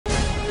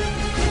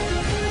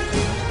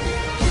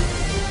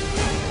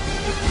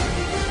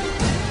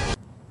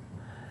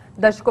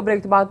दर्शकों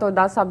ब्रेक बाद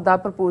ਤੁਹਾਡਾ ਸਭ ਦਾ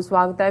ਭਰਪੂਰ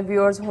ਸਵਾਗਤ ਹੈ।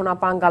 ਵਿਊਅਰਸ ਹੁਣ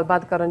ਆਪਾਂ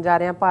ਗੱਲਬਾਤ ਕਰਨ ਜਾ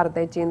ਰਹੇ ਹਾਂ ਭਾਰਤ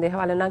ਤੇ ਚੀਨ ਦੇ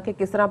ਹਵਾਲੇ ਨਾਲ ਕਿ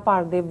ਕਿਸ ਤਰ੍ਹਾਂ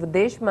ਭਾਰਤ ਦੇ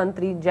ਵਿਦੇਸ਼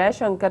ਮੰਤਰੀ ਜੈ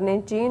ਸ਼ੰਕਰ ਨੇ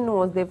ਚੀਨ ਨੂੰ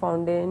ਉਸ ਦੇ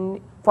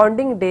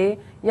ਫਾਊਂਡਿੰਗ ਡੇ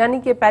यानी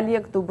कि 1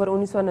 अक्तूबर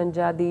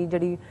 1949 की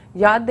जी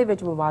याद दे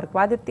विच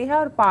मुबारकबाद दी है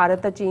और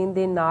भारत चीन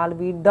के नाल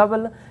भी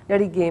डबल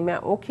जी गेम है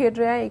वो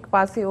खेड रहा है। एक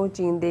पासे वो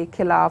चीन के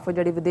खिलाफ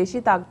जी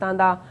विदेशी ताकतों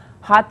का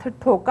हथ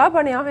ठोका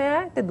बनया हुआ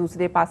है तो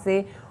दूसरे पासे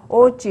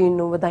वो चीन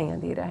को वधाइयां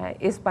दे रहा है।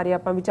 इस बारे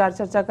आप विचार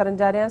चर्चा करन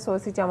जा रहे हैं। सो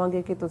असीं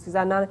चाहांगे कि तुसीं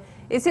साडे नाल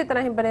इसी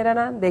तरह ही बने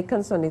रहना।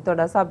 देखन सुनी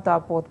तुहाडा सब दा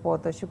बहुत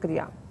बहुत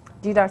शुक्रिया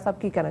जी। डॉक्टर साहब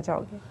की कहना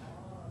चाहोगे?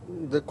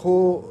 देखो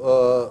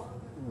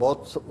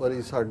बहुत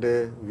वारी साडे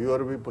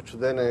व्यूअर भी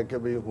पुछते हैं कि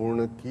भी हुण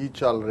की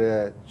चल रहा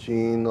है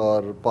चीन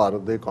और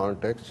भारत के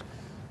कॉन्टैक्ट।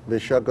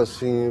 बेशक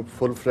असी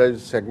फुल फ्लैज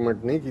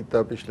सैगमेंट नहीं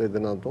किया पिछले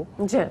दिनों तो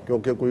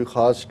क्योंकि कोई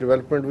खास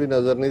डिवेलपमेंट भी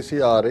नज़र नहीं सी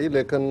आ रही,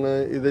 लेकिन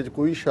ये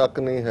कोई शक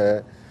नहीं है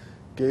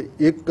कि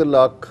 1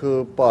 लाख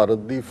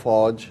भारत की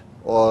फौज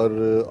और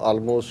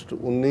आलमोस्ट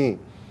 19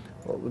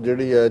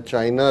 जिहड़ी है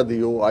चाइना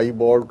की वो eye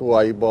ball to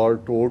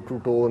to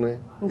to to ने।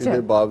 इसके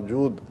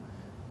बावजूद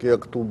कि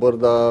अक्तूबर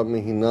का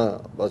महीना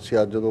असीं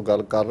अज जो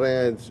गल कर रहे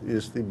हैं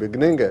इसकी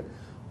बिगनिंग है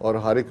और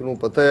हर एक नूं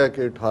पता है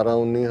कि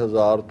 18-19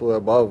 हज़ार तो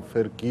अबव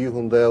फिर की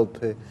हुंदा है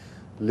उत्थे,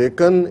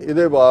 लेकिन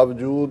इहदे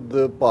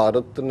बावजूद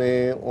भारत ने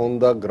ऑन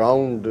द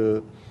ग्राउंड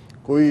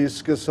कोई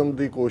इस किस्म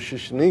की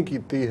कोशिश नहीं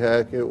की है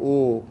कि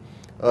वो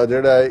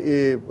जिहड़ा ये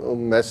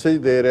मैसेज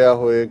दे रहा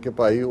होए कि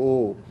भाई वो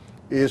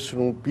इस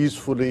नूं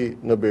पीसफुली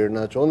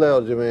निबेड़ना चाहुंदा है।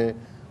 और जिवें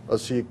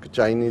असी एक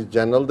चाइनीज़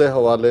जनरल के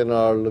हवाले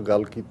नाल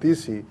गल कीती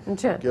सी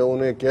कि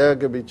उन्हें कहा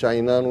कि भी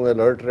चाइना नूं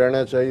अलर्ट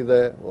रहना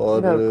चाहिए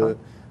और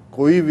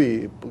कोई भी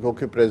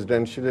क्योंकि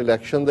प्रेजिडेंशियल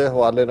इलैक्शन के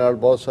हवाले नाल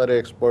बहुत सारे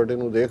एक्सपर्ट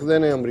इनू देखते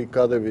हैं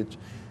अमरीका दे विच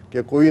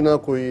कि कोई ना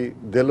कोई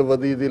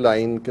दिलवदी दी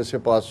लाइन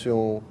किसी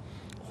पासों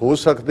हो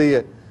सकती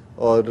है।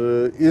 और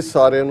इस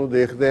सारे नू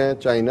देखते हैं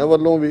चाइना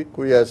वालों भी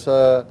कोई ऐसा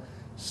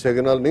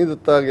सिग्नल नहीं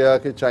दिता गया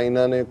कि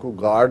चाइना ने कोई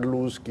गार्ड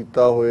लूज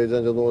किया होए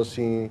जां जदों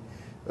असी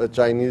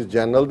चाइनीज़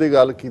जनरल की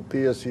गल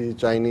की असी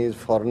चाइनीज़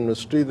फॉरेन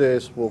मिनिस्ट्री के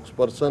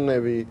स्पोक्सपर्सन ने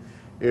भी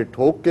ये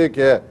ठोक के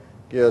कहा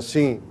कि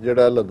असी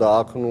जिहड़ा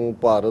लद्दाख नूं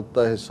भारत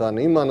का हिस्सा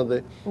नहीं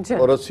मानते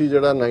और असी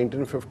जिहड़ा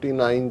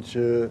 1959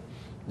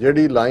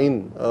 जिहड़ी लाइन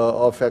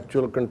ऑफ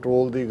एक्चुअल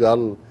कंट्रोल की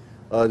गल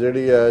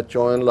जिहड़ी है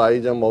चौन लाई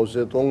जां माओ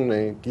से तुंग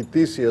ने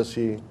कीती सी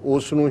असी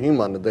उस नूं ही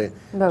मानते।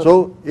 सो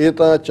ये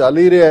तो चल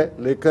ही रहा है,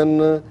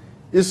 लेकिन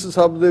इस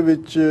सब दे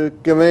विच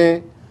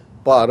किवें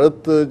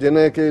भारत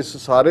जिन्हें कि इस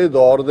सारे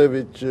दौर दे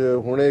विच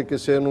हुणे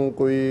किसी नूं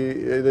कोई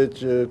इहदे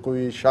च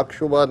कोई शक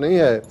शुबा नहीं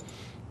है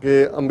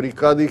कि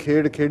अमरीका की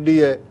खेड खेडी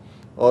है।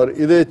 और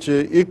इहदे च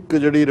एक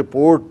जिहड़ी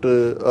रिपोर्ट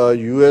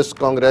US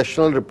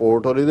कांग्रेशनल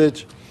रिपोर्ट और इहदे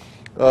च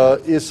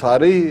ये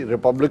सारे ही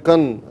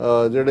रिपब्लिकन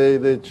जिहड़े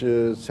इहदे च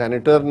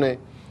सैनेटर ने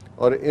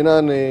और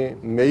इन्हां ने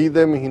मई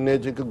दे महीने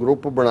च एक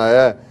ग्रुप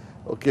बनाया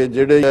कि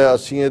जिहड़े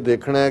असीं ये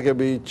देखना है कि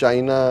भी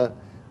चाइना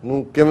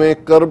नूं किवें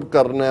कर्ब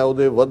करना है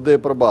उहदे वधदे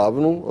प्रभाव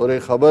नूं। और ये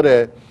खबर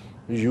है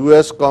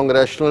US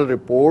congressional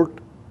report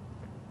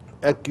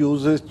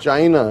accuses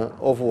China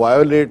of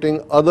violating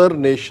other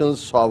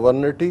Nations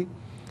sovereignty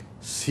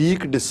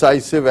seek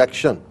decisive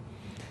action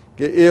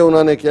कि ये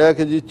उन्होंने कहा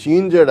कि जी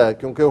चीन जिहड़ा है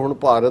क्योंकि हुण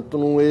भारत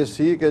नूं ये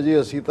सी कि जी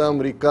असीं तां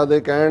अमरीका दे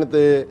कहण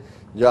ते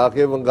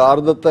जाके वंगार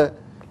दिता है,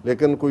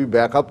 लेकिन कोई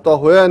बैकअप तो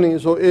होया नहीं।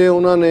 सो ये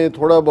उन्होंने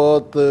थोड़ा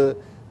बहुत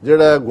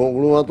जिहड़ा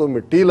गोंगलूआं तो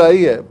मिट्टी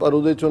लाई है, पर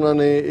उहदे च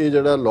उन्होंने ये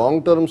जिहड़ा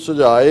लॉन्ग टर्म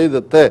सुझाव ये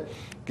दिता है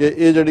कि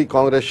ये जिहड़ी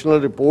कांग्रेशनल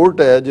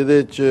रिपोर्ट है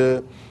जिहदे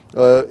च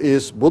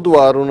इस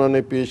बुधवार उन्होंने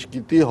पेश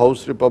की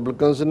हाउस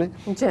रिपब्लिकन्स ने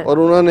और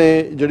उन्होंने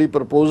जिहड़ी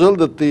प्रपोजल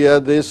दिती है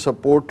they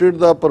supported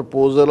the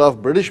proposal of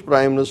British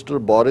prime minister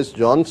Boris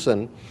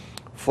Johnson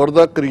for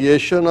the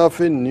creation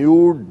of a new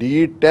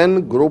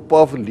D10 group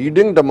of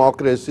leading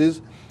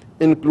democracies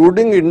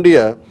including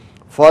India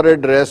for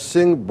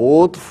addressing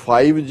both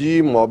 5G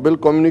mobile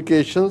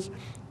communications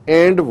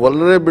and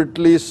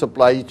vulnerability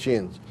supply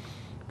chains।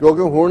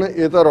 क्योंकि हुण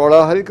ये तो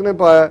रौला हर एक ने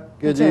पाया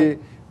कि जी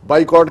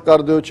boycott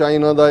कर दो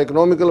चाइना का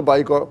इकनॉमिकल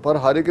बाईकॉट, पर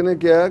हर एक ने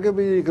कहा कि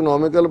भी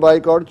इकनॉमिकल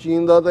बाईकॉट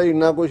चीन का तो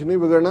इन्ना कुछ नहीं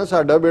बिगड़ना,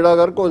 साडा बेड़ा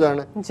गर्क हो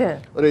जाना।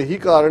 और यही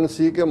कारण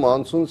सी कि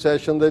मानसून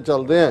सैशन के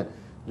चलते हैं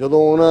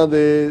जदों उन्हां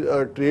दे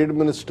ट्रेड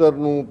मिनिस्टर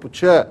नूं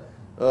पुछया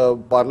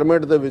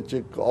पार्लीमेंट दे विच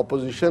एक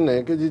ओपोजिशन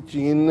ने कि जी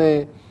चीन ने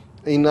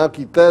इन्ना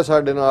कीता है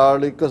साडे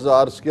नाल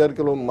 1000 स्क्वायर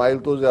किलो माइल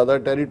तो ज़्यादा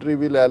टैरीटरी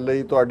भी लै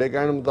लई, तुहाडे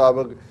कहण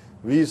मुताबक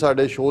 20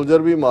 साडे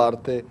सोल्जर भी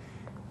मारते,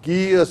 कि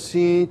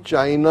असीं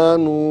चाइना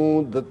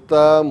नूं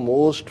दिता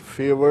मोस्ट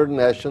फेवर्ड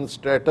नैशन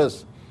स्टेटस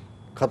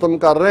खत्म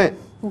कर रहे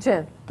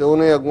हैं। तो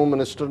उन्हें अगों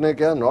मिनिस्टर ने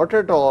कहा not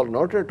at all,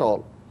 not at all.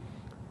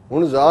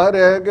 हुण ज़ाहिर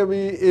है कि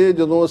भी ये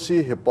जदों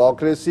असीं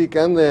हिपोक्रेसी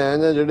कहंदे हैं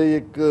जां जिहड़ी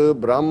एक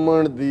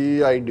ब्राह्मण दी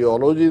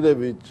ideology they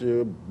which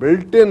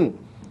built in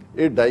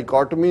ये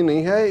डाइकोटमी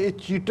नहीं है, ये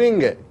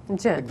चीटिंग है।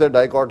 एक तो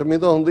डाइकोटमी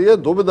तो होंदी है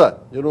दुविधा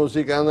जिन्होंने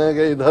असीं कहंदे हैं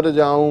कि इधर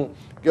जाऊं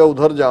कि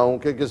उधर जाऊं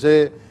कि किसी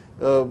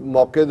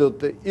मौके दे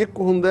उत्ते, एक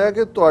हुंदा है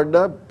कि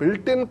तुहाडा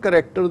built in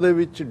character they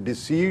which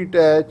deceit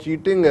है,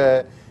 चीटिंग है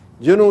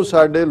ਜਿਹਨੂੰ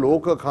ਸਾਡੇ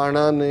ਲੋਕ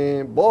ਅਖਾਣਾ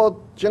ਨੇ ਬਹੁਤ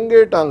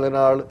ਚੰਗੇ ਢੰਗ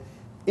ਨਾਲ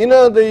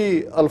ਇਹਨਾਂ ਦੇ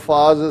ਹੀ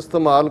ਅਲਫਾਜ਼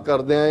ਇਸਤੇਮਾਲ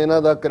ਕਰਦਿਆਂ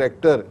ਇਹਨਾਂ ਦਾ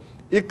ਕਰੈਕਟਰ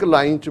ਇੱਕ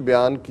ਲਾਈਨ 'ਚ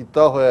ਬਿਆਨ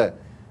ਕੀਤਾ ਹੋਇਆ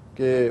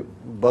ਕਿ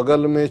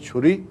ਬਗਲ ਮੇ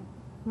ਛੁਰੀ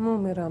ਮੂੰਹ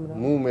ਮੇ ਰਾਮ ਰਾਮ।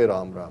 ਮੂੰਹ ਮੇ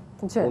ਰਾਮ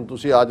ਰਾਮ। ਹੁਣ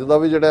ਤੁਸੀਂ ਅੱਜ ਦਾ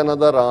ਵੀ ਜਿਹੜਾ ਇਹਨਾਂ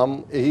ਦਾ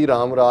ਰਾਮ, ਇਹੀ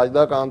ਰਾਮ ਰਾਜ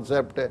ਦਾ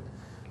ਕਾਨਸੈਪਟ ਹੈ,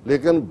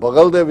 ਲੇਕਿਨ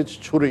ਬਗਲ ਦੇ ਵਿੱਚ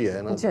ਛੁਰੀ ਹੈ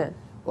ਇਹਨਾਂ ਦੀ।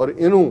 ਔਰ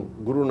ਇਹਨੂੰ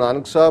ਗੁਰੂ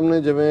ਨਾਨਕ ਸਾਹਿਬ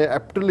ਨੇ ਜਿਵੇਂ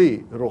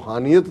ਐਪਟਲੀ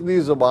ਰੂਹਾਨੀਅਤ ਦੀ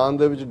ਜ਼ਬਾਨ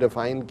ਦੇ ਵਿੱਚ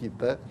ਡਿਫਾਈਨ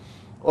ਕੀਤਾ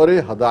ਔਰ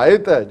ਇਹ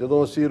ਹਦਾਇਤ ਹੈ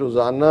ਜਦੋਂ ਅਸੀਂ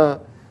ਰੋਜ਼ਾਨਾ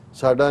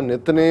ਸਾਡਾ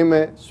ਨਿਤਨੇਮ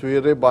ਹੈ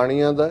ਸਵੇਰੇ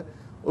ਬਾਣੀਆਂ ਦਾ,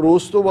 ਔਰ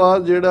ਉਸ ਤੋਂ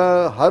ਬਾਅਦ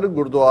ਜਿਹੜਾ ਹਰ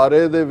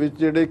ਗੁਰਦੁਆਰੇ ਦੇ ਵਿੱਚ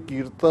ਜਿਹੜੇ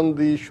ਕੀਰਤਨ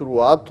ਦੀ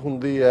ਸ਼ੁਰੂਆਤ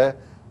ਹੁੰਦੀ ਹੈ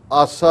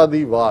ਆਸਾ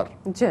ਦੀ ਵਾਰ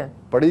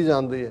ਪੜ੍ਹੀ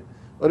ਜਾਂਦੀ ਹੈ।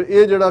 ਔਰ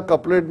ਇਹ ਜਿਹੜਾ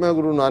ਕਪਲੇਟ ਮੈਂ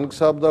ਗੁਰੂ ਨਾਨਕ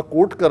ਸਾਹਿਬ ਦਾ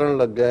ਕੋਟ ਕਰਨ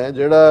ਲੱਗਾ ਹੈ,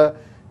 ਜਿਹੜਾ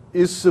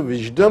ਇਸ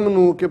ਵਿਜ਼ਡਮ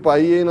ਨੂੰ ਕਿ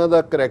ਭਾਈ ਇਹਨਾਂ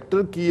ਦਾ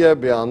ਕਰੈਕਟਰ ਕੀ ਹੈ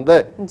ਬਿਆਨਦਾ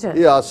ਹੈ,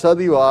 ਇਹ ਆਸਾ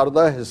ਦੀ ਵਾਰ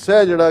ਦਾ ਹਿੱਸਾ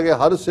ਹੈ ਜਿਹੜਾ ਕਿ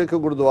ਹਰ ਸਿੱਖ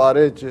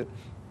ਗੁਰਦੁਆਰੇ 'ਚ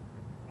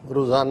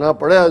ਰੋਜ਼ਾਨਾ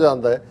ਪੜ੍ਹਿਆ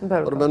ਜਾਂਦਾ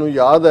ਹੈ। ਔਰ ਮੈਨੂੰ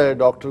ਯਾਦ ਹੈ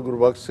ਡਾਕਟਰ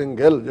ਗੁਰਬਖਸ਼ ਸਿੰਘ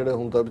ਗਿੱਲ ਜਿਹੜੇ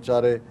ਹੁਣ ਤਾਂ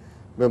ਵਿਚਾਰੇ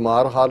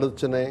ਬਿਮਾਰ ਹਾਲਤ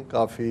 'ਚ ਨੇ,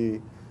 ਕਾਫੀ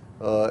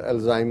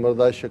ਐਲਜ਼ਾਈਮਰ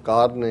ਦਾ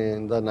ਸ਼ਿਕਾਰ ਨੇ,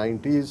 ਇਨ ਦਾ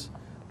 90s,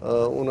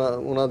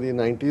 ਉਹਨਾਂ ਦੀ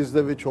 90s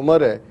ਦੇ ਵਿੱਚ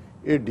ਉਮਰ ਹੈ।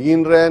 ਇਹ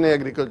ਡੀਨ ਰਹੇ ਨੇ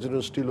ਐਗਰੀਕਲਚਰ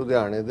ਯੂਨੀਵਰਸਿਟੀ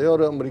ਲੁਧਿਆਣੇ ਦੇ,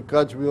 ਔਰ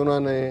ਅਮਰੀਕਾ 'ਚ ਵੀ ਉਹਨਾਂ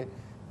ਨੇ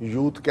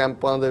ਯੂਥ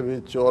ਕੈਂਪਾਂ ਦੇ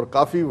ਵਿੱਚ ਔਰ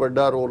ਕਾਫੀ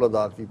ਵੱਡਾ ਰੋਲ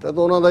ਅਦਾ ਕੀਤਾ।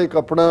 ਤਾਂ ਉਹਨਾਂ ਦਾ ਇੱਕ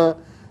ਆਪਣਾ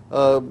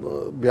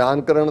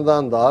ਬਿਆਨ ਕਰਨ ਦਾ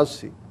ਅੰਦਾਜ਼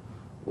ਸੀ।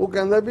 ਉਹ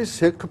ਕਹਿੰਦਾ ਵੀ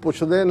ਸਿੱਖ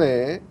ਪੁੱਛਦੇ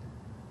ਨੇ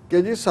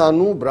ਕਿ ਜੀ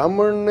ਸਾਨੂੰ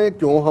ਬ੍ਰਾਹਮਣ ਨੇ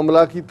ਕਿਉਂ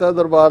ਹਮਲਾ ਕੀਤਾ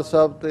ਦਰਬਾਰ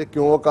ਸਾਹਿਬ ਤੇ,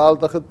 ਕਿਉਂ ਅਕਾਲ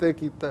ਤਖਤ ਤੇ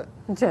ਕੀਤਾ।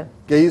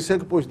 ਕਈ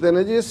ਸਿੱਖ ਪੁੱਛਦੇ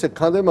ਨੇ ਜੀ ਇਹ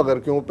ਸਿੱਖਾਂ ਦੇ ਮਗਰ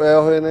ਕਿਉਂ ਪਏ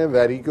ਹੋਏ ਨੇ,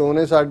 ਵੈਰੀ ਕਿਉਂ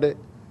ਨੇ ਸਾਡੇ,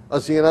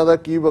 ਅਸੀਂ ਇਹਨਾਂ ਦਾ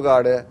ਕੀ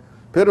ਵਿਗਾੜਿਆ।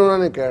 ਫਿਰ ਉਹਨਾਂ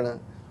ਨੇ ਕਹਿਣਾ,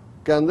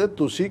 ਕਹਿੰਦੇ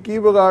ਤੁਸੀਂ ਕੀ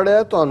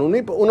ਵਿਗਾੜਿਆ, ਤੁਹਾਨੂੰ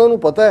ਨਹੀਂ, ਉਹਨਾਂ ਨੂੰ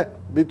ਪਤਾ ਹੈ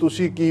ਵੀ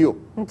ਤੁਸੀਂ ਕੀ ਹੋ।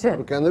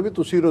 ਕਹਿੰਦੇ ਵੀ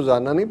ਤੁਸੀਂ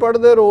ਰੋਜ਼ਾਨਾ ਨਹੀਂ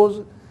ਪੜ੍ਹਦੇ,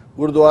 ਰੋਜ਼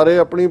ਗੁਰਦੁਆਰੇ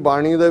ਆਪਣੀ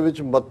ਬਾਣੀ ਦੇ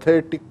ਵਿੱਚ ਮੱਥੇ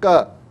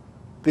ਟਿੱਕਾ,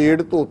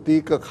 ਤੇੜ ਧੋਤੀ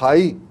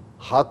ਕਖਾਈ,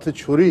 ਹੱਥ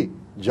ਛੁਰੀ,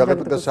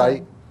 ਜਗਤ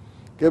ਕਸਾਈ,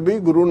 ਕਿ ਵੀ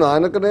ਗੁਰੂ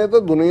ਨਾਨਕ ਨੇ ਤਾਂ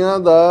ਦੁਨੀਆ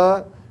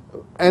ਦਾ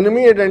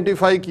ਐਨਮੀ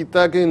ਆਇਡੈਂਟੀਫਾਈ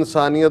ਕੀਤਾ ਕਿ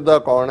ਇਨਸਾਨੀਅਤ ਦਾ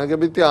ਕੌਣ ਹੈ, ਕਿ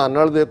ਵੀ ਧਿਆਨ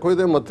ਨਾਲ ਦੇਖੋ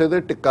ਇਹਦੇ ਮੱਥੇ ਤੇ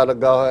ਟਿੱਕਾ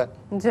ਲੱਗਾ ਹੋਇਆ,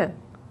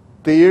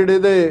 ਤੇੜ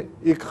ਇਹਦੇ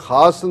ਇੱਕ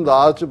ਖਾਸ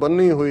ਅੰਦਾਜ਼ 'ਚ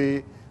ਬੰਨੀ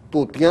ਹੋਈ,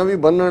 ਧੋਤੀਆਂ ਵੀ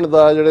ਬੰਨਣ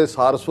ਦਾ ਜਿਹੜੇ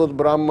ਸਾਰਸਵਤ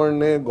ਬ੍ਰਾਹਮਣ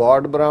ਨੇ,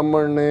 ਗੌਡ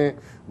ਬ੍ਰਾਹਮਣ ਨੇ,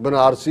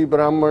 ਬਨਾਰਸੀ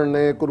ਬ੍ਰਾਹਮਣ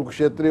ਨੇ,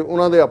 ਕੁਰੂਕਸ਼ੇਤਰੀ,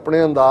 ਉਹਨਾਂ ਦੇ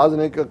ਆਪਣੇ ਅੰਦਾਜ਼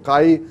ਨੇ,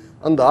 ਕਖਾਈ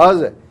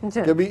ਅੰਦਾਜ਼ ਹੈ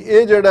ਕਿ ਵੀ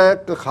ਇਹ ਜਿਹੜਾ ਹੈ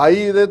ਕਖਾਈ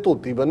ਇਹਦੇ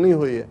ਧੋਤੀ ਬੰਨੀ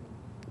ਹੋਈ ਹੈ,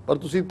 ਪਰ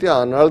ਤੁਸੀਂ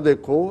ਧਿਆਨ ਨਾਲ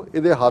ਦੇਖੋ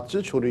ਇਹਦੇ ਹੱਥ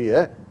 'ਚ ਛੁਰੀ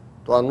ਹੈ।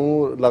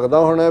 ਤੁਹਾਨੂੰ ਲੱਗਦਾ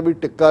ਹੋਣਾ ਵੀ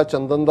ਟਿੱਕਾ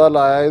ਚੰਦਨ ਦਾ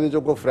ਲਾਇਆ, ਇਹਦੇ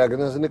 'ਚੋਂ ਕੋਈ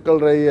ਫ੍ਰੈਗਨੈਂਸ ਨਿਕਲ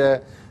ਰਹੀ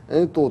ਹੈ,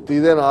 ਧੋਤੀ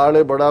ਦੇ ਨਾਲ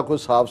ਇਹ ਬੜਾ ਕੋਈ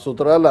ਸਾਫ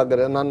ਸੁਥਰਾ ਲੱਗ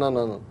ਰਿਹਾ। ਨਾ ਨਾ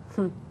ਨਾ,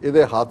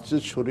 ਇਹਦੇ ਹੱਥ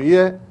 'ਚ ਛੁਰੀ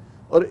ਹੈ।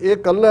 ਔਰ ਇਹ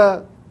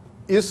ਕੱਲਾ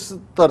ਇਸ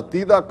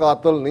ਧਰਤੀ ਦਾ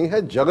ਕਾਤਲ ਨਹੀਂ ਹੈ,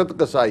 ਜਗਤ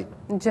ਕਸਾਈ,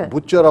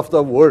 ਬੁਚਰ ਆਫ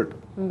ਦਾ ਵਰਲਡ।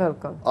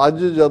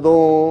 ਅੱਜ ਜਦੋਂ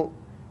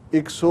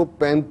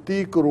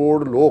 135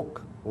 ਕਰੋੜ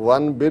ਲੋਕ,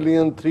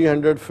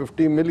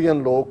 1,350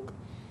 ਮਿਲੀਅਨ ਲੋਕ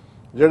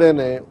ਜਿਹੜੇ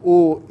ਨੇ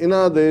ਉਹ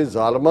ਇਹਨਾਂ ਦੇ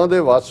ਜ਼ਾਲਮਾਂ ਦੇ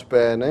ਵੱਸ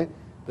ਪਏ ਨੇ,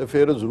 ਤੇ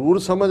ਫਿਰ ਜ਼ਰੂਰ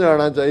ਸਮਝ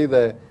ਆਉਣਾ ਚਾਹੀਦਾ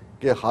ਹੈ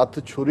ਕਿ ਹੱਥ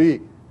ਛੁਰੀ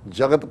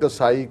ਜਗਤ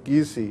ਕਸਾਈ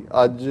ਕੀ ਸੀ।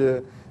 ਅੱਜ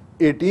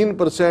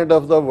 18%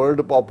 ਆਫ ਦਾ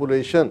ਵਰਲਡ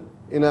ਪਾਪੂਲੇਸ਼ਨ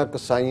ਇਹਨਾਂ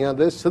ਕਸਾਈਆਂ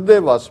ਦੇ ਸਿੱਧੇ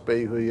ਵੱਸ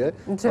ਪਈ ਹੋਈ ਹੈ,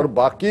 ਔਰ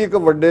ਬਾਕੀ ਇੱਕ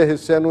ਵੱਡੇ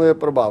ਹਿੱਸੇ ਨੂੰ ਇਹ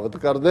ਪ੍ਰਭਾਵਿਤ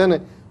ਕਰਦੇ ਨੇ।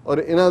 ਔਰ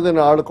ਇਹਨਾਂ ਦੇ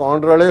ਨਾਲ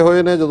ਕੌਣ ਰਲੇ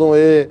ਹੋਏ ਨੇ, ਜਦੋਂ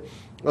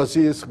ਇਹ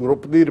ਅਸੀਂ ਇਸ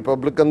ਗਰੁੱਪ ਦੀ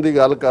ਰਿਪਬਲਿਕਨ ਦੀ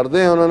ਗੱਲ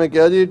ਕਰਦੇ ਹਾਂ, ਉਹਨਾਂ ਨੇ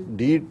ਕਿਹਾ ਜੀ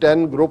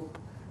D10 ਗਰੁੱਪ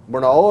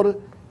ਬਣਾਓ। ਔਰ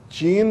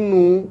ਚੀਨ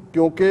ਨੂੰ,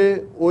 ਕਿਉਂਕਿ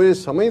ਉਹ ਇਹ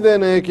ਸਮਝਦੇ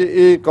ਨੇ ਕਿ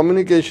ਇਹ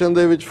ਕਮਿਊਨੀਕੇਸ਼ਨ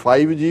ਦੇ ਵਿੱਚ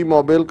 5G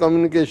ਮੋਬਾਈਲ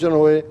ਕਮਿਊਨੀਕੇਸ਼ਨ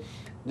ਹੋਏ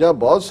ਜਾਂ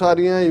ਬਹੁਤ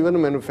ਸਾਰੀਆਂ ਈਵਨ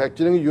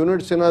ਮੈਨੂਫੈਕਚਰਿੰਗ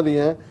ਯੂਨਿਟਸ ਇਹਨਾਂ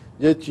ਦੀਆਂ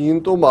ਜੇ ਚੀਨ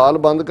ਤੋਂ ਮਾਲ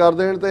ਬੰਦ ਕਰ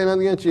ਦੇਣ ਤਾਂ ਇਹਨਾਂ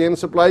ਦੀਆਂ ਚੇਨ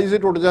ਸਪਲਾਈਜ਼ ਹੀ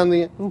ਟੁੱਟ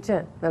ਜਾਂਦੀਆਂ,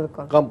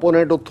 ਬਿਲਕੁਲ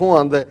ਕੰਪੋਨੈਂਟ ਉੱਥੋਂ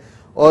ਆਉਂਦਾ।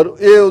 ਔਰ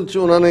ਇਹ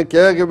ਉਹਨਾਂ ਨੇ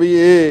ਕਿਹਾ ਕਿ ਵੀ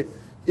ਇਹ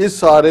ਇਸ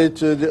ਸਾਰੇ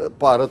 'ਚ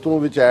ਭਾਰਤ ਨੂੰ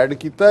ਵਿੱਚ ਐਡ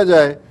ਕੀਤਾ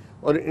ਜਾਏ।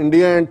 ਔਰ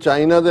ਇੰਡੀਆ ਐਂਡ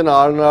ਚਾਈਨਾ ਦੇ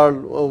ਨਾਲ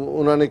ਨਾਲ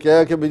ਉਹਨਾਂ ਨੇ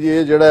ਕਿਹਾ ਕਿ ਵੀ ਜੀ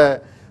ਇਹ ਜਿਹੜਾ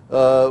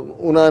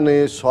ਉਹਨਾਂ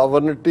ਨੇ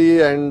ਸੋਵਰਨਿਟੀ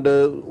ਐਂਡ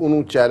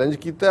ਉਹਨੂੰ ਚੈਲੰਜ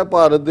ਕੀਤਾ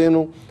ਭਾਰਤ ਦੇ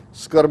ਨੂੰ,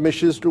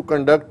 ਸਕਰਮਿਸ਼ਸ to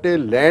conduct A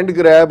land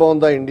grab on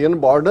the Indian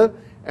border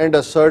and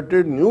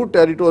asserted new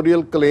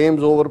territorial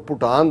claims over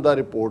Bhutan, the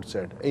report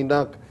set.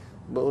 ਇੰਨਾ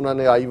ਉਹਨਾਂ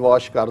ਨੇ ਆਈ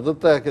ਵਾਸ਼ ਕਰ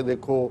ਦਿੱਤਾ ਹੈ ਕਿ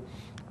ਦੇਖੋ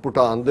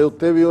ਭੂਟਾਨ ਦੇ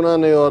ਉੱਤੇ ਵੀ ਉਹਨਾਂ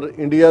ਨੇ ਔਰ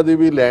ਇੰਡੀਆ ਦੀ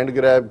ਵੀ ਲੈਂਡ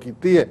ਗ੍ਰੈਬ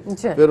ਕੀਤੀ ਹੈ।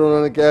 ਫਿਰ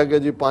ਉਹਨਾਂ ਨੇ ਕਿਹਾ ਕਿ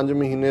ਜੀ 5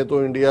 ਮਹੀਨੇ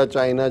ਤੋਂ ਇੰਡੀਆ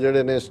ਚਾਈਨਾ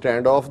ਜਿਹੜੇ ਨੇ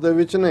ਸਟੈਂਡ ਆਫ ਦੇ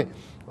ਵਿੱਚ ਨੇ,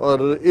 ਔਰ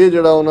ਇਹ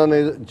ਜਿਹੜਾ ਉਹਨਾਂ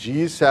ਨੇ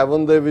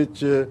G7 ਦੇ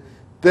ਵਿੱਚ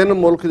 3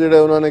 ਮੁਲਕ ਜਿਹੜੇ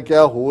ਉਹਨਾਂ ਨੇ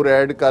ਕਿਹਾ ਹੋਰ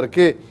ਐਡ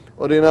ਕਰਕੇ,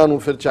 ਔਰ ਇਹਨਾਂ ਨੂੰ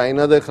ਫਿਰ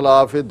ਚਾਈਨਾ ਦੇ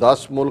ਖਿਲਾਫ ਇਹ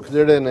 10 ਮੁਲਕ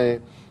ਜਿਹੜੇ ਨੇ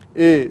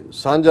ਇਹ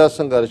ਸਾਂਝਾ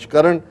ਸੰਘਰਸ਼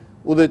ਕਰਨ।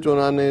 ਉਹਦੇ 'ਚ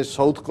ਉਹਨਾਂ ਨੇ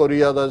ਸਾਊਥ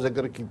ਕੋਰੀਆ ਦਾ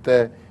ਜ਼ਿਕਰ ਕੀਤਾ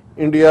ਹੈ,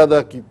 ਇੰਡੀਆ ਦਾ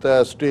ਕੀਤਾ,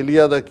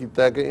 ਆਸਟ੍ਰੇਲੀਆ ਦਾ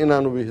ਕੀਤਾ ਕਿ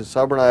ਇਹਨਾਂ ਨੂੰ ਵੀ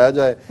ਹਿੱਸਾ ਬਣਾਇਆ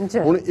ਜਾਏ।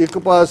 ਹੁਣ ਇੱਕ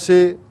ਪਾਸੇ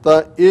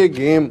ਤਾਂ ਇਹ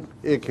ਗੇਮ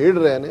ਇਹ ਖੇਡ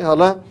ਰਹੇ ਨੇ,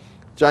 ਹਾਲਾਂਕਿ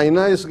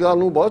ਚਾਈਨਾ ਇਸ ਗੱਲ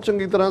ਨੂੰ ਬਹੁਤ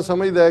ਚੰਗੀ ਤਰ੍ਹਾਂ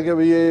ਸਮਝਦਾ ਹੈ ਕਿ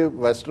ਵੀ ਇਹ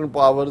ਵੈਸਟਰਨ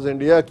ਪਾਵਰਸ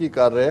ਇੰਡੀਆ ਕੀ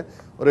ਕਰ ਰਿਹਾ।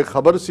 ਔਰ ਇੱਕ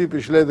ਖਬਰ ਸੀ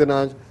ਪਿਛਲੇ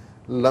ਦਿਨਾਂ 'ਚ,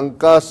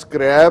 Lanka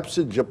ਸਕ੍ਰੈਪਸ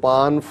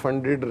Japan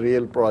funded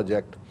rail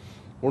project.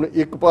 ਹੁਣ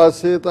ਇੱਕ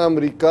ਪਾਸੇ ਤਾਂ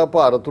ਅਮਰੀਕਾ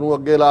ਭਾਰਤ ਨੂੰ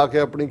ਅੱਗੇ ਲਾ ਕੇ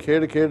ਆਪਣੀ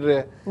ਖੇਡ ਖੇਡ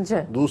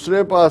ਰਿਹਾ,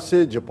 ਦੂਸਰੇ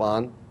ਪਾਸੇ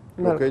ਜਾਪਾਨ,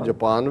 ਕਿਉਂਕਿ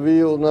ਜਾਪਾਨ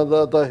ਵੀ ਉਹਨਾਂ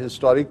ਦਾ ਤਾਂ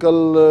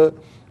ਹਿਸਟੋਰੀਕਲ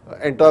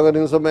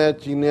ਐਂਟਾਗੋਨਿਜ਼ਮ ਹੈ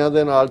ਚੀਨੀਆਂ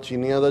ਦੇ ਨਾਲ,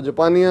 ਚੀਨੀਆਂ ਦਾ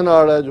ਜਾਪਾਨੀਆਂ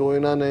ਨਾਲ ਹੈ, ਜੋ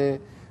ਇਹਨਾਂ ਨੇ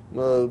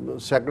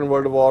ਸੈਕੰਡ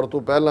ਵਰਲਡ ਵਾਰ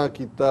ਤੋਂ ਪਹਿਲਾਂ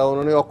ਕੀਤਾ,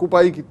 ਉਹਨਾਂ ਨੇ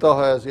ਆਕੂਪਾਈ ਕੀਤਾ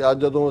ਹੋਇਆ ਸੀ। ਅੱਜ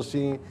ਜਦੋਂ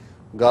ਅਸੀਂ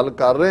ਗੱਲ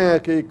ਕਰ ਰਹੇ ਹਾਂ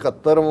ਕਿ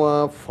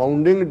 71ਵਾਂ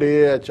ਫਾਊਂਡਿੰਗ ਡੇ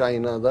ਹੈ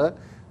ਚਾਈਨਾ ਦਾ,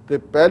 ਤੇ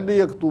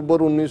 1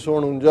 ਅਕਤੂਬਰ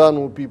 1949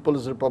 ਨੂੰ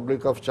ਪੀਪਲਸ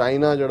ਰਿਪਬਲਿਕ ਆਫ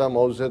ਚਾਈਨਾ ਜਿਹੜਾ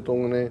ਮਾਓ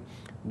ਸੇ-ਤੁੰਗ ਨੇ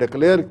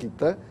ਡਿਕਲੇਅਰ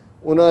ਕੀਤਾ,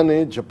 ਉਹਨਾਂ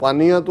ਨੇ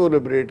ਜਾਪਾਨੀਆਂ ਤੋਂ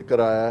ਲਿਬਰੇਟ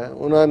ਕਰਾਇਆ ਹੈ।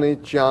 ਉਹਨਾਂ ਨੇ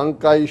ਚਿਆਂਗ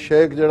ਕਾਈ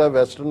ਸ਼ੇਕ ਜਿਹੜਾ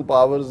ਵੈਸਟਰਨ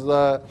ਪਾਵਰਸ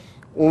ਦਾ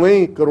ਉਵੇਂ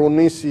ਹੀ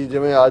ਕਰੋਨੀ ਸੀ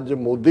ਜਿਵੇਂ ਅੱਜ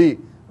ਮੋਦੀ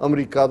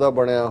ਅਮਰੀਕਾ ਦਾ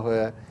ਬਣਿਆ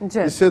ਹੋਇਆ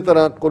ਹੈ। ਇਸੇ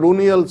ਤਰ੍ਹਾਂ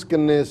ਕਲੋਨੀਅਲਸ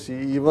ਕਿੰਨੇ ਸੀ,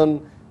 ਈਵਨ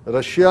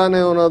ਰਸ਼ੀਆ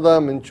ਨੇ ਉਹਨਾਂ ਦਾ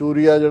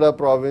ਮਨਚੂਰੀਆ ਜਿਹੜਾ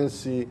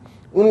ਪ੍ਰੋਵਿੰਸ ਸੀ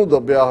ਉਹਨੂੰ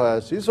ਦੱਬਿਆ ਹੋਇਆ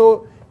ਸੀ।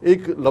 ਸੋ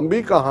ਇੱਕ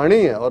ਲੰਬੀ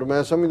ਕਹਾਣੀ ਹੈ ਔਰ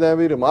ਮੈਂ ਸਮਝਦਾ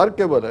ਵੀ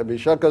ਰਿਮਾਰਕੇਬਲ ਹੈ।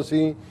 ਬੇਸ਼ੱਕ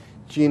ਅਸੀਂ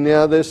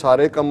ਚੀਨੀਆਂ ਦੇ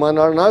ਸਾਰੇ ਕੰਮਾਂ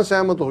ਨਾਲ ਨਾ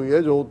ਸਹਿਮਤ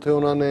ਹੋਈਏ ਜੋ ਉੱਥੇ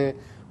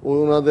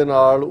ਉਹਨਾਂ ਦੇ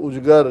ਨਾਲ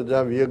ਉਜਗਰ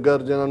ਜਾਂ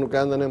ਵੀਅਗਰ ਜਿਹਨਾਂ ਨੂੰ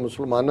ਕਹਿੰਦੇ ਨੇ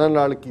ਮੁਸਲਮਾਨਾਂ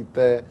ਨਾਲ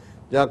ਕੀਤਾ ਹੈ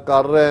ਜਾਂ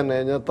ਕਰ ਰਹੇ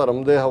ਨੇ, ਜਾਂ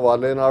ਧਰਮ ਦੇ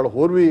ਹਵਾਲੇ ਨਾਲ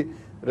ਹੋਰ ਵੀ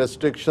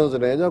ਰੈਸਟ੍ਰਿਕਸ਼ਨਸ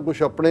ਨੇ, ਜਾਂ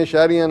ਕੁਝ ਆਪਣੇ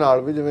ਸ਼ਹਿਰੀਆਂ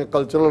ਨਾਲ ਵੀ, ਜਿਵੇਂ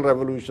ਕਲਚਰਲ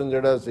ਰੈਵੋਲੂਸ਼ਨ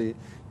ਜਿਹੜਾ ਸੀ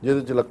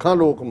ਜਿਹਦੇ 'ਚ ਲੱਖਾਂ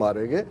ਲੋਕ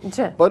ਮਾਰੇ ਗਏ।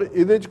 ਪਰ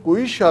ਇਹਦੇ 'ਚ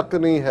ਕੋਈ ਸ਼ੱਕ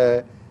ਨਹੀਂ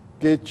ਹੈ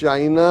ਕਿ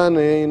ਚਾਈਨਾ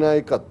ਨੇ ਇਹਨਾਂ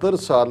 71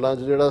 ਸਾਲਾਂ 'ਚ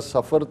ਜਿਹੜਾ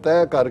ਸਫ਼ਰ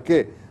ਤੈਅ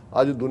ਕਰਕੇ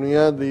ਅੱਜ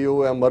ਦੁਨੀਆ ਦੀ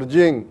ਉਹ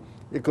ਐਮਰਜਿੰਗ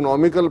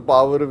ਇਕਨੋਮਿਕਲ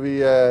ਪਾਵਰ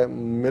ਵੀ ਹੈ,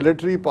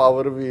 ਮਿਲਟਰੀ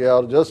ਪਾਵਰ ਵੀ ਹੈ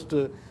ਔਰ ਜਸਟ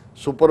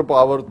ਸੁਪਰ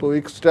ਪਾਵਰ ਤੋਂ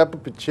ਇੱਕ ਸਟੈਪ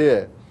ਪਿੱਛੇ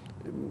ਹੈ,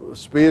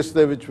 ਸਪੇਸ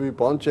ਦੇ ਵਿੱਚ ਵੀ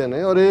ਪਹੁੰਚੇ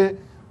ਨੇ। ਔਰ ਇਹ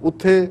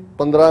ਉੱਥੇ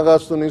 15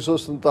 ਅਗਸਤ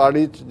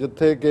 1947 'ਚ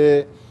ਜਿੱਥੇ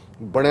ਕਿ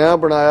ਬਣਿਆ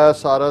ਬਣਾਇਆ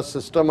ਸਾਰਾ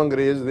ਸਿਸਟਮ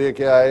ਅੰਗਰੇਜ਼ ਦੇ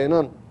ਕੇ ਆਏ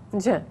ਨਾ,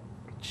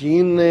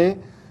 ਚੀਨ ਨੇ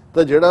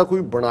ਤਾਂ ਜਿਹੜਾ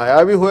ਕੋਈ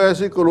ਬਣਾਇਆ ਵੀ ਹੋਇਆ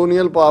ਸੀ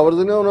ਕਲੋਨੀਅਲ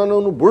ਪਾਵਰਸ ਨੇ, ਉਹਨਾਂ ਨੇ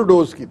ਉਹਨੂੰ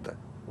ਬੁਲਡੋਜ਼ ਕੀਤਾ।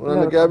 ਉਹਨਾਂ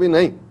ਨੇ ਕਿਹਾ ਵੀ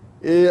ਨਹੀਂ,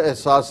 ਇਹ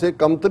ਅਹਿਸਾਸੇ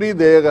ਕਮਤਰੀ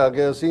ਦੇਗਾ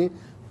ਕਿ ਅਸੀਂ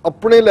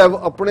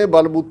ਆਪਣੇ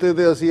ਬਲਬੂਤੇ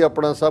ਤੇ ਅਸੀਂ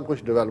ਆਪਣਾ ਸਭ ਕੁਝ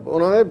ਡਿਵੈਲਪ,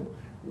 ਉਹਨਾਂ ਨੇ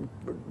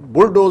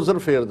ਬੁਲਡੋਜ਼ਰ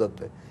ਫੇਰ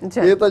ਦਿੱਤੇ।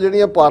 ਇਹ ਤਾਂ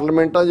ਜਿਹੜੀਆਂ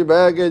ਪਾਰਲੀਮੈਂਟਾਂ 'ਚ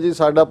ਬਹਿ ਕੇ ਜੀ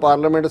ਸਾਡਾ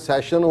ਪਾਰਲੀਮੈਂਟ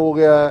ਸੈਸ਼ਨ ਹੋ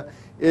ਗਿਆ,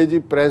 ਇਹ ਜੀ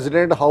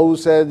ਪ੍ਰੈਜ਼ੀਡੈਂਟ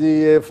ਹਾਊਸ ਹੈ ਜੀ,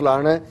 ਇਹ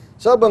ਫਲਾਣਾ,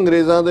 ਸਭ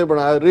ਅੰਗਰੇਜ਼ਾਂ ਦੇ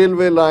ਬਣਾਏ।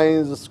 ਰੇਲਵੇ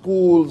ਲਾਈਨਸ,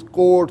 ਸਕੂਲਸ,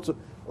 ਕੋਰਟਸ,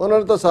 ਉਹਨਾਂ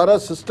ਨੇ ਤਾਂ ਸਾਰਾ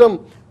ਸਿਸਟਮ।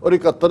 ਔਰ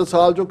 71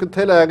 ਸਾਲ 'ਚੋਂ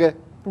ਕਿੱਥੇ ਲੈ ਗਏ?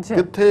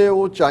 ਕਿੱਥੇ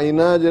ਉਹ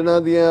ਚਾਈਨਾ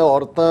ਜਿਨ੍ਹਾਂ ਦੀਆਂ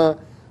ਔਰਤਾਂ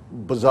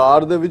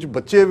ਬਾਜ਼ਾਰ ਦੇ ਵਿੱਚ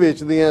ਬੱਚੇ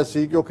ਵੇਚਦੀਆਂ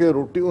ਸੀ ਕਿਉਂਕਿ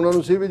ਰੋਟੀ ਉਹਨਾਂ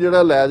ਨੂੰ ਸੀ ਵੀ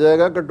ਜਿਹੜਾ ਲੈ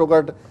ਜਾਏਗਾ ਘੱਟੋ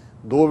ਘੱਟ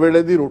 2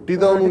 ਵੇਲੇ ਦੀ ਰੋਟੀ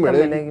ਤਾਂ ਉਹਨੂੰ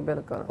ਮਿਲੇਗੀ।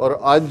 ਔਰ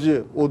ਅੱਜ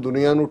ਉਹ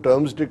ਦੁਨੀਆ ਨੂੰ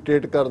ਟਰਮਸ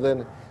ਡਿਕਟੇਟ ਕਰਦੇ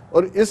ਨੇ।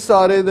 ਔਰ ਇਸ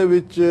ਸਾਰੇ ਦੇ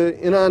ਵਿੱਚ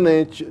ਇਹਨਾਂ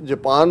ਨੇ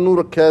ਜਾਪਾਨ ਨੂੰ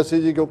ਰੱਖਿਆ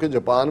ਸੀ ਜੀ, ਕਿਉਂਕਿ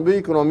ਜਾਪਾਨ ਵੀ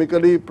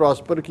ਇਕਨੋਮਿਕਲੀ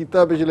ਪ੍ਰੋਸਪਰ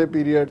ਕੀਤਾ ਪਿਛਲੇ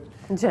ਪੀਰੀਅਡ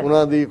 'ਚ।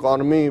 ਉਹਨਾਂ ਦੀ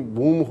ਇਕਨੋਮੀ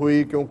ਬੂਮ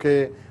ਹੋਈ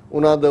ਕਿਉਂਕਿ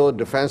ਉਹਨਾਂ ਦਾ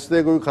ਡਿਫੈਂਸ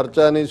ਤੇ ਕੋਈ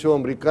ਖਰਚਾ ਨਹੀਂ ਸੀ, ਉਹ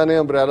ਅਮਰੀਕਾ ਨੇ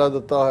ਅੰਬਰੈਲਾ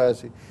ਦਿੱਤਾ ਹੋਇਆ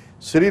ਸੀ।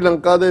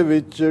 ਸ੍ਰੀਲੰਕਾ ਦੇ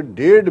ਵਿੱਚ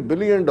 $1.5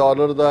 ਬਿਲੀਅਨ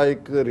ਦਾ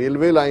ਇੱਕ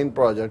ਰੇਲਵੇ ਲਾਈਨ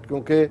ਪ੍ਰੋਜੈਕਟ,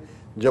 ਕਿਉਂਕਿ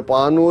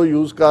ਜਾਪਾਨ ਨੂੰ ਉਹ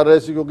ਯੂਜ਼ ਕਰ ਰਹੇ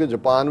ਸੀ ਕਿਉਂਕਿ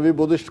ਜਾਪਾਨ ਵੀ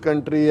ਬੁੱਧਿਸਟ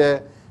ਕੰਟਰੀ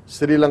ਹੈ,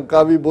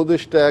 ਸ੍ਰੀਲੰਕਾ ਵੀ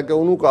ਬੁੱਧਿਸਟ ਹੈ, ਕਿ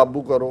ਉਹਨੂੰ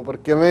ਕਾਬੂ ਕਰੋ। ਪਰ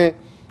ਕਿਵੇਂ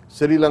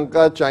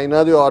ਸ੍ਰੀਲੰਕਾ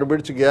ਚਾਈਨਾ ਦੇ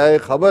ਆਰਬਿਟ 'ਚ ਗਿਆ, ਇਹ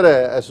ਖਬਰ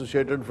ਹੈ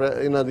ਐਸੋਸੀਏਟਡ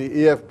ਇਹਨਾਂ ਦੀ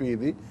AFP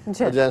the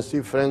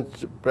agency,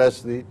 French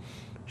press the.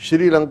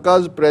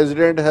 ਸ੍ਰੀਲੰਕਾ's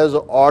president has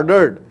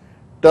ordered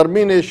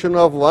termination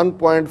of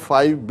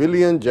 1.5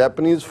 billion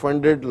Japanese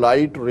funded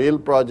light rail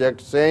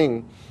project,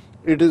 saying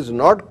it is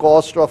not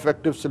cost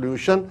effective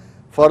solution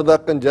for the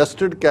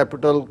congested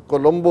capital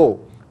Colombo,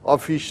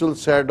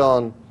 officials said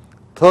on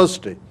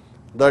Thursday.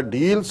 The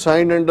deal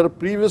signed under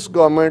previous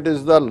government is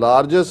the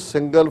largest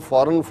single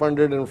foreign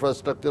funded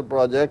infrastructure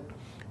project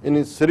in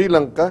Sri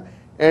Lanka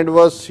and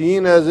was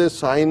seen as a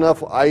sign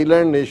of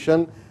island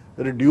nation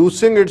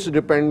reducing its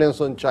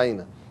dependence on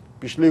China.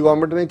 ਪਿਛਲੀ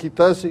government ਨੇ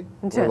ਕੀਤਾ ਸੀ,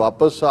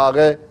 ਵਾਪਸ ਆ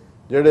ਗਏ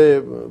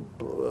ਜਿਹੜੇ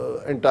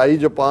ਐਂਟਾਈ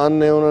Japan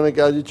ਨੇ, ਉਹਨਾਂ ਨੇ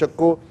ਕਿਹਾ ਜੀ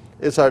ਚੱਕੋ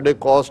ਇਹ ਸਾਡੇ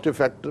ਕਾਸਟ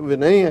ਇਫੈਕਟਿਵ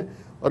ਨਹੀਂ ਹੈ।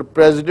 ਔਰ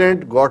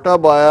president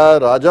ਗੋਟਾਬਾਇਆ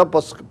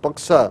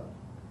ਰਾਜਾਪਕਸਾ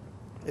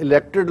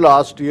elected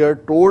last year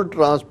told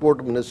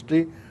Transport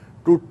Ministry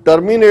to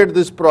terminate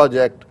this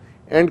project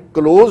and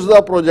close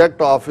the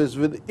project office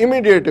with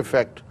immediate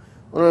effect.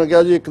 ਉਹਨਾਂ ਨੇ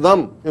ਕਿਹਾ ਜੀ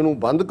ਇੱਕਦਮ ਇਹਨੂੰ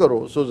ਬੰਦ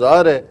ਕਰੋ। ਸੋ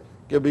ਜ਼ਾਹਰ ਹੈ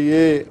ਕਿ ਵੀ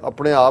ਇਹ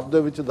ਆਪਣੇ ਆਪ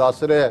ਦੇ ਵਿੱਚ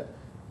ਦੱਸ ਰਿਹਾ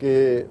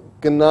ਕਿ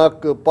ਕਿੰਨਾ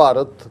ਕੁ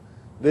ਭਾਰਤ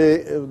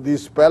ਦੀ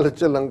ਸਪੈਲ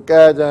 'ਚ ਲੰਕਾ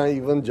ਹੈ ਜਾਂ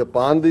ਈਵਨ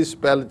ਜਾਪਾਨ ਦੀ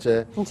ਸਪੈਲ 'ਚ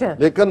ਹੈ।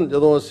 ਲੇਕਿਨ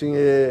ਜਦੋਂ ਅਸੀਂ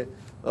ਇਹ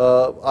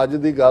ਅੱਜ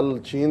ਦੀ ਗੱਲ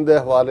ਚੀਨ ਦੇ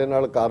ਹਵਾਲੇ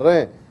ਨਾਲ ਕਰ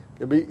ਰਹੇ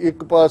ਕਿ ਵੀ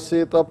ਇੱਕ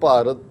ਪਾਸੇ ਤਾਂ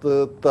ਭਾਰਤ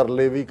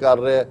ਤਰਲੇ ਵੀ ਕਰ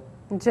ਰਿਹਾ,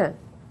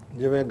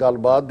 ਜਿਵੇਂ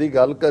ਗੱਲਬਾਤ ਦੀ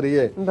ਗੱਲ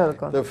ਕਰੀਏ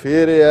ਤੇ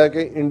ਫਿਰ ਇਹ ਹੈ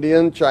ਕਿ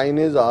Indian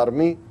Chinese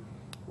army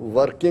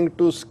working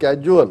to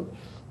schedule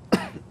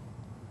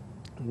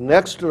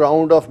next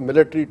round of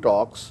military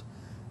talks,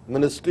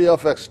 ministry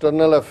of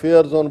external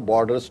affairs on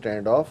border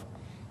stand of.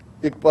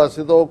 ਇੱਕ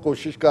ਪਾਸੇ ਤਾਂ ਉਹ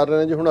ਕੋਸ਼ਿਸ਼ ਕਰ ਰਹੇ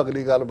ਨੇ ਜੀ ਹੁਣ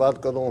ਅਗਲੀ ਗੱਲਬਾਤ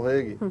ਕਦੋਂ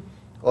ਹੋਏਗੀ।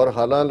 ਔਰ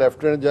ਹਾਲਾਂ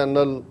ਲੈਫਟੀਨੈਂਟ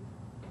ਜਨਰਲ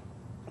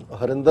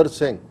ਹਰਿੰਦਰ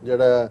ਸਿੰਘ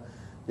ਜਿਹੜਾ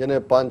ਜਿਹਨੇ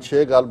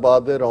 5-6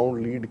 ਗੱਲਬਾਤ ਦੇ ਰਾਊਂਡ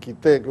ਲੀਡ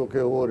ਕੀਤੇ ਕਿਉਂਕਿ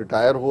ਉਹ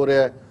ਰਿਟਾਇਰ ਹੋ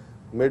ਰਿਹਾ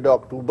ਮਿਡ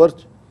ਅਕਤੂਬਰ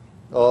 'ਚ,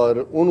 ਔਰ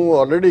ਉਹਨੂੰ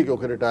ਆਲਰੇਡੀ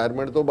ਕਿਉਂਕਿ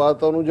ਰਿਟਾਇਰਮੈਂਟ ਤੋਂ ਬਾਅਦ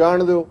ਤਾਂ ਉਹਨੂੰ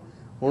ਜਾਣ ਦਿਓ।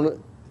 ਹੁਣ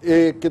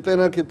ਇਹ ਕਿਤੇ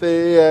ਨਾ ਕਿਤੇ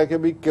ਇਹ ਹੈ ਕਿ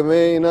ਵੀ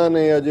ਕਿਵੇਂ ਇਹਨਾਂ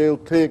ਨੇ ਅਜੇ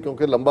ਉੱਥੇ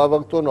ਕਿਉਂਕਿ ਲੰਬਾ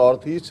ਵਕਤ ਤੋਂ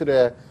ਨਾਰਥ ਈਸਟ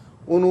ਰਿਹਾ,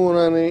 ਉਹਨੂੰ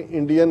ਉਹਨਾਂ ਨੇ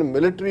ਇੰਡੀਅਨ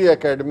ਮਿਲਟਰੀ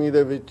ਅਕੈਡਮੀ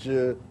ਦੇ ਵਿੱਚ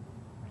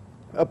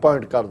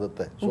ਅਪਾਇੰਟ ਕਰ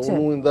ਦਿੱਤਾ। ਸੋ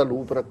ਉਹਨੂੰ ਇਹਦਾ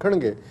ਲੂਪ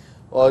ਰੱਖਣਗੇ।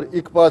 ਔਰ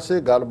ਇੱਕ ਪਾਸੇ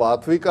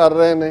ਗੱਲਬਾਤ ਵੀ ਕਰ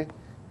ਰਹੇ ਨੇ,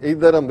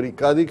 ਇੱਧਰ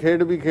ਅਮਰੀਕਾ ਦੀ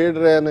ਖੇਡ ਵੀ ਖੇਡ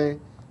ਰਹੇ ਨੇ,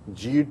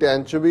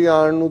 G10 'ਚ ਵੀ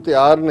ਆਉਣ ਨੂੰ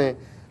ਤਿਆਰ ਨੇ,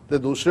 ਤੇ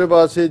ਦੂਸਰੇ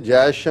ਪਾਸੇ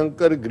Jai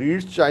Shankar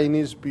ਗ੍ਰੀਟਸ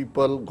Chinese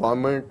people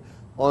government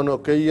on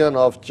occasion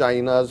of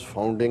ਚਾਈਨਾਜ਼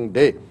founding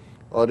ਡੇ।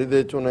 ਔਰ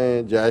ਇਹਦੇ 'ਚ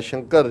ਉਹਨੇ ਜੈ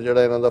ਸ਼ੰਕਰ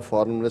ਜਿਹੜਾ ਇਹਨਾਂ ਦਾ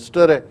ਫੋਰਨ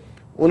ਮਿਨਿਸਟਰ ਹੈ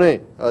ਉਹਨੇ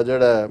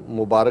ਜਿਹੜਾ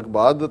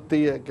ਮੁਬਾਰਕਬਾਦ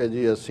ਦਿੱਤੀ ਹੈ ਕਿ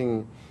ਜੀ ਅਸੀਂ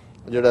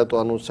ਜਿਹੜਾ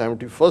ਤੁਹਾਨੂੰ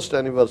 71st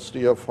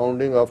anniversary of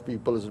founding of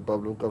people's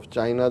republic of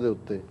China ਦੇ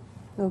ਉੱਤੇ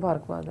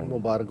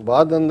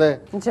ਮੁਬਾਰਕਬਾਦ ਦਿੰਦਾ ਹੈ।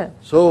 ਜੀ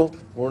ਸੋ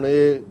ਹੁਣ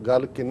ਇਹ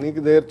ਗੱਲ ਕਿੰਨੀ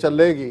ਕੁ ਦੇਰ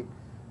ਚੱਲੇਗੀ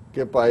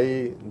ਕਿ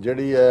ਭਾਈ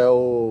ਜਿਹੜੀ ਹੈ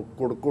ਉਹ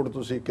ਕੁੜਕੁੜ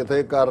ਤੁਸੀਂ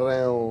ਕਿਤੇ ਕਰ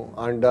ਰਹੇ ਹੋ,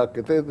 ਆਂਡਾ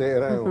ਕਿਤੇ ਦੇ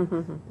ਰਹੇ ਹੋ,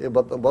 ਇਹ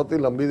ਬਹੁਤੀ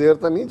ਲੰਬੀ ਦੇਰ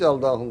ਤਾਂ ਨਹੀਂ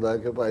ਚੱਲਦਾ ਹੁੰਦਾ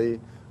ਕਿ ਭਾਈ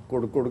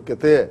ਕੁੜਕੁੜ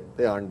ਕਿਤੇ ਹੈ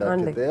ਤੇ ਆਂਡਾ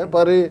ਕਿਤੇ ਹੈ।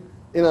 ਪਰ ਇਹ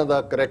ਇਹਨਾਂ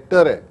ਦਾ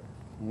ਕਰੈਕਟਰ ਹੈ,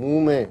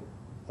 ਮੂੰਹ ਮੇ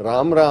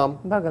राम राम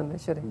बगल में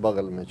छुरी,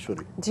 बगल में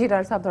छुरी। जी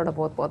डॉक्टर साहब, थोड़ा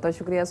बहुत बहुत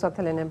शुक्रिया। इस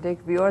वक्त लेने ब्रेक।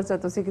 व्यूअर्स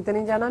तुसी किते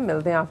नहीं जाना,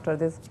 मिलते हैं आफ्टर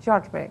दिस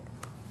शॉर्ट ब्रेक।